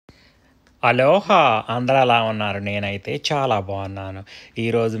అలోహా! అందరూ ఎలా ఉన్నారు? నేనైతే చాలా బాగున్నాను.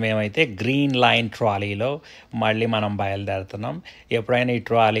 ఈరోజు మేమైతే గ్రీన్ లైన్ ట్రాలీలో మళ్ళీ మనం బయలుదేరుతున్నాం. ఎప్పుడైనా ఈ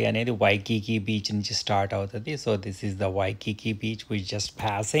ట్రాలీ అనేది వైకీకీ బీచ్ నుంచి స్టార్ట్ అవుతది. So this is the వైకీకీ beach we just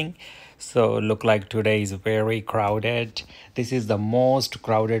passing. So look like today is very crowded. This is the most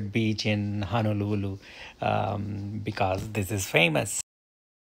crowded beach in Honolulu because this is famous.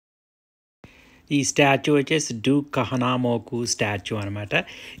 ఈ statue వచ్చేసి Duke కహనామోకు statue అనమాట.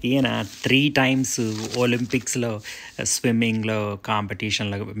 ఈయన 3 times ఒలింపిక్స్లో స్విమ్మింగ్లో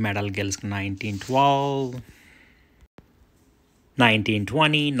కాంపిటీషన్లో medal గెలుచుకున్న 1912,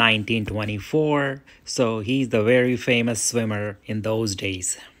 1920, 1924. So he's the very famous swimmer in those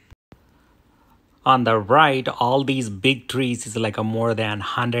days. On the right, all these big trees is like a more than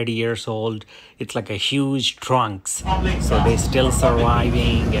 100 years old. It's like a huge trunks. So they're still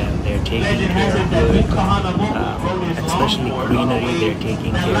surviving and they're taking care of it. Especially greenery, they're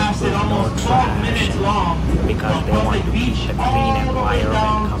taking care of it, no trash, because they want to keep the clean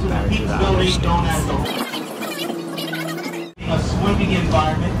environment compared to the other states. A swimming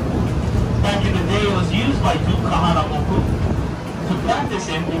environment. Back in the day, it was used by Duke Kahanamoku to practice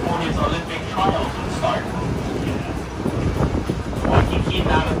in before his Olympic trials would start. Waikiki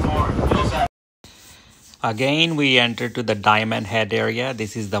Natator. Again, we enter to the Diamond Head area.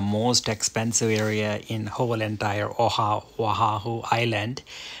 This is the most expensive area in whole entire Oahu Island,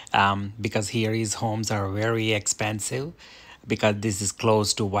 because here his homes are very expensive because this is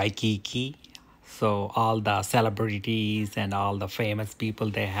close to Waikiki. So all the celebrities and all the famous people,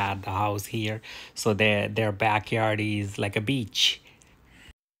 they had the house here. So their backyard is like a beach.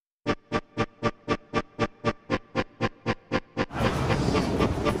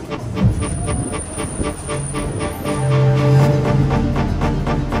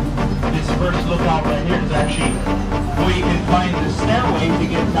 This first lookout right here is actually where you can find the stairway to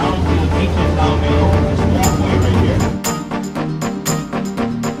get down to the beaches down below. This walkway right here.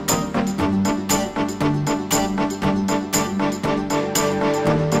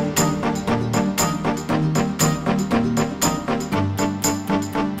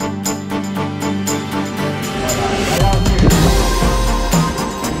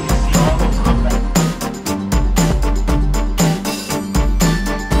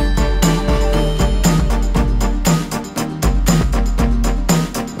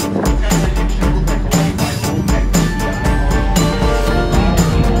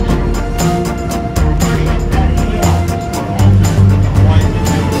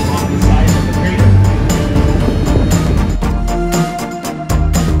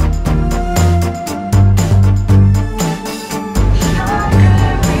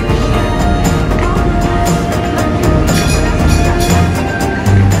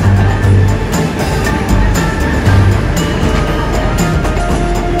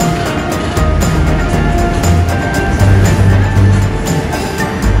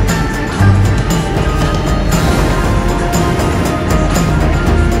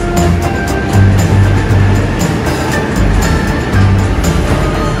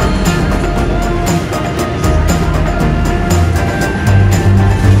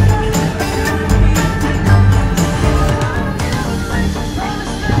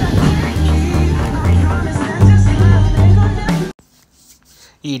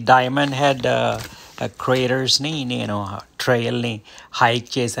 ఈ diamond head క్రేటర్స్ని నేను ట్రైల్ని hike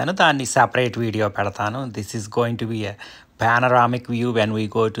చేశాను. దాన్ని separate video పెడతాను. This is going to be a panoramic view when we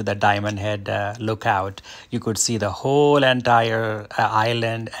go to the Diamond Head lookout. You could see the whole entire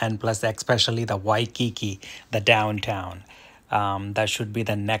island, and plus especially the Waikiki, the downtown. That should be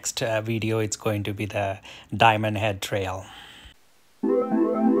the next video. It's going to be the Diamond Head Trail.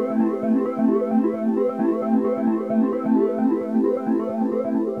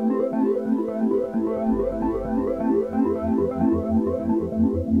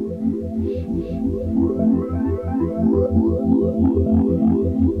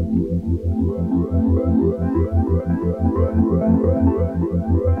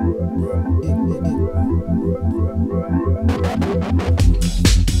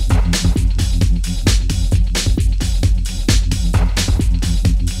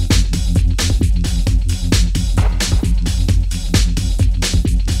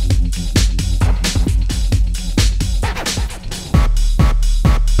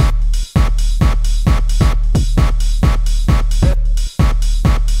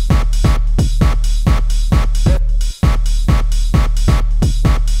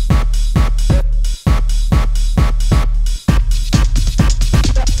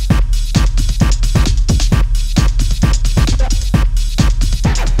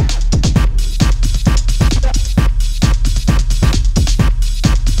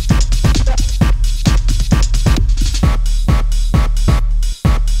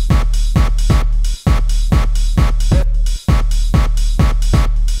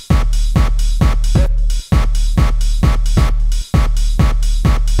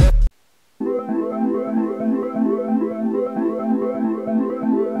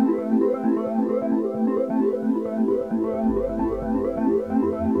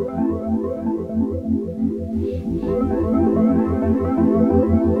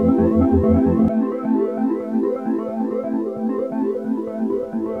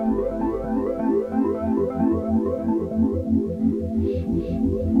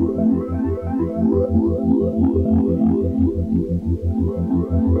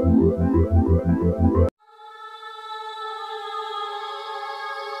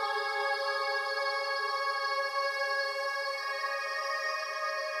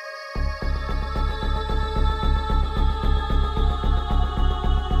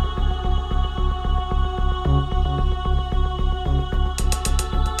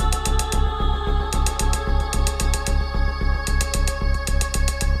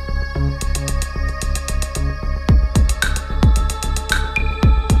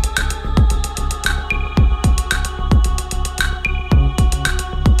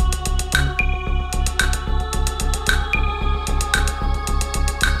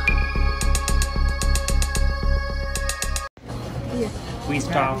 We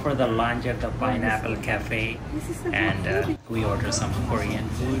stopped for the lunch at the Pineapple Cafe, and we ordered some Korean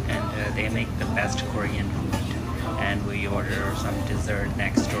food, and they make the best Korean food. And we ordered some dessert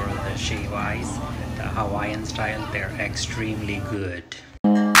next door, the shave-ice, the Hawaiian style. They're extremely good.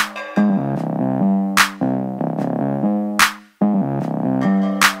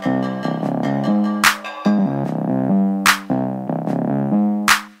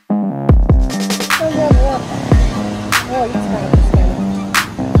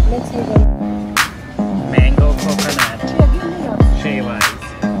 Mango coconut, shave ice,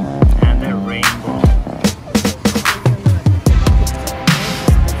 and a rainbow.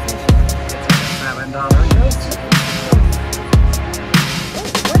 $7 each.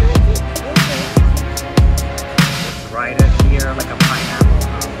 It's right up here like a pineapple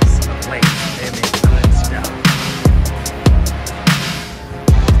house, a place. They make good stuff.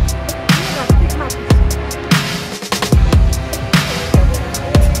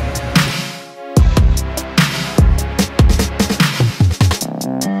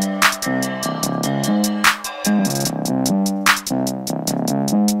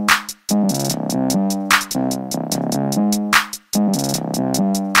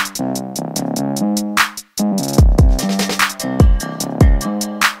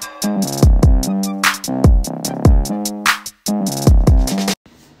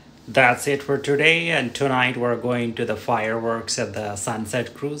 That's it for today, and tonight we're going to the fireworks at the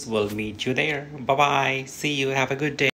Sunset Cruise. We'll meet you there. Bye bye. See you. Have a good day.